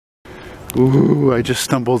Ooh, I just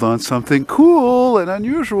stumbled on something cool and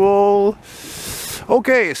unusual.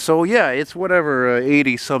 Okay, so yeah, it's whatever,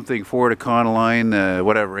 80 something Ford Econoline,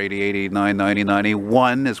 whatever, 80, 89, 90,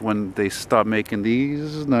 91 is when they stopped making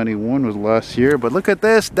these. 91 was last year, but look at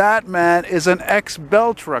this. That, man, is an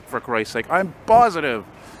ex-Bell truck, for Christ's sake. I'm positive,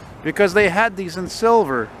 because they had these in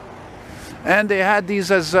silver. And they had these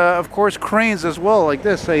as, of course, cranes as well, like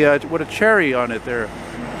this, with a cherry on it there.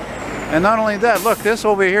 And not only that, look, this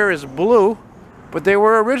over here is blue, but they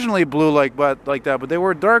were originally blue like that, but they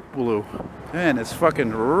were dark blue. Man, it's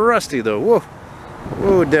fucking rusty though. Whoa,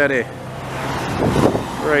 whoa, daddy.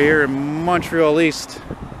 Right here in Montreal East.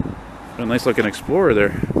 A nice looking Explorer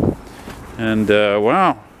there. And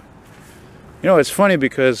wow. You know, it's funny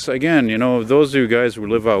because, again, you know, those of you guys who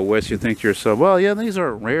live out west, you think to yourself, well, yeah, these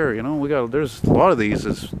aren't rare, you know, there's a lot of these.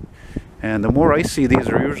 And the more I see, these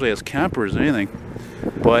are usually as campers than anything.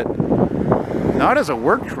 But not as a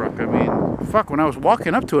work truck. I mean, fuck, when I was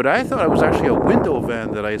walking up to it, I thought it was actually a window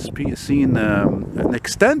van that I had seen, an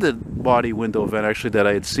extended body window van, actually, that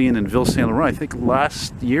I had seen in Ville Saint Laurent, I think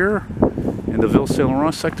last year, in the Ville Saint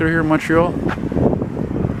Laurent sector here in Montreal.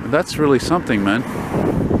 That's really something, man.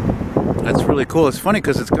 That's really cool. It's funny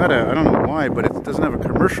because it's got a, I don't know why, but it doesn't have a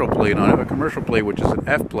commercial plate on it. A commercial plate, which is an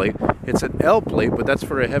F plate. It's an L plate, but that's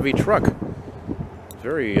for a heavy truck.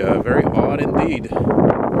 Very, very odd indeed.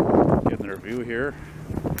 Getting their view here.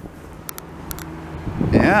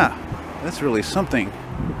 Yeah, that's really something.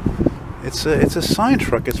 It's a sign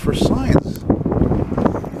truck. It's for signs.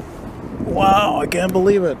 Wow, I can't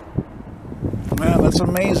believe it. Man, that's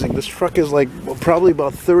amazing. This truck is like probably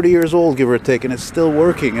about 30 years old, give or take, and it's still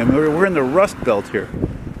working. And we're in the Rust Belt here,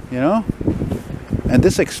 you know? And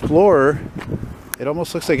this Explorer, it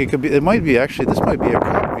almost looks like it could be, it might be actually, this might be a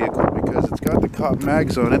cop vehicle because it's got the cop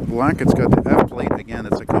mags on it. Black, it's got the F plate. Again,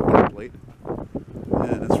 it's a company plate.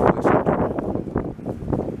 And it's really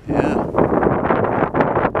something. Yeah.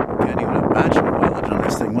 Can't even imagine the mileage on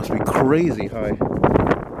this thing. Must be crazy high.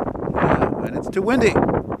 Yeah, and it's too windy.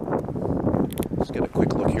 Let's get a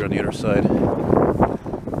quick look here on the other side.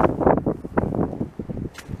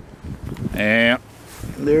 And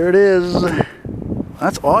there it is.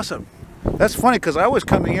 That's awesome. That's funny because I was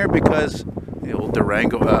coming here because the old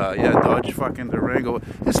Durango, yeah, Dodge fucking Durango.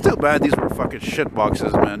 It's still bad these were fucking shit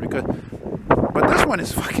boxes, man. But this one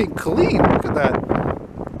is fucking clean. Look at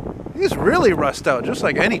that. These really rust out, just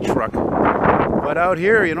like any truck. But out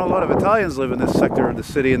here, you know, a lot of Italians live in this sector of the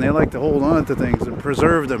city, and they like to hold on to things and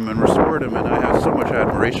preserve them and restore them, and I have so much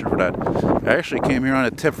admiration for that. I actually came here on a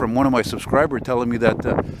tip from one of my subscribers telling me that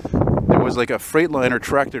there was like a Freightliner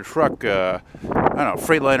tractor truck, I don't know,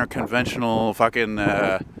 Freightliner conventional fucking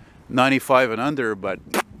 95 and under, but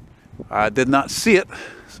I did not see it.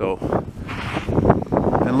 So,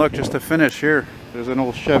 and look, just to finish here, there's an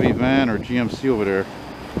old Chevy van or GMC over there.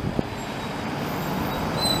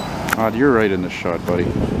 God, you're right in the shot, buddy.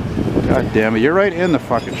 God damn it, you're right in the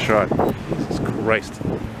fucking shot. Jesus Christ.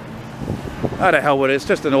 How the hell would it? It's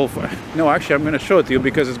just an old... No, actually, I'm going to show it to you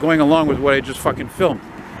because it's going along with what I just fucking filmed.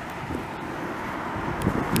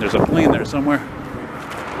 There's a plane there somewhere.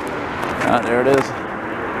 Ah, there it is.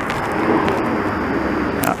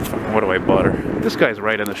 Ah, fucking, what do I bother? This guy's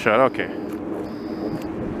right in the shot. Okay.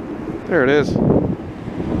 There it is.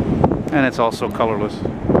 And it's also colorless.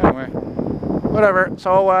 Anyway. Whatever.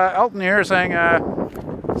 So Elton here saying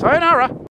sayonara.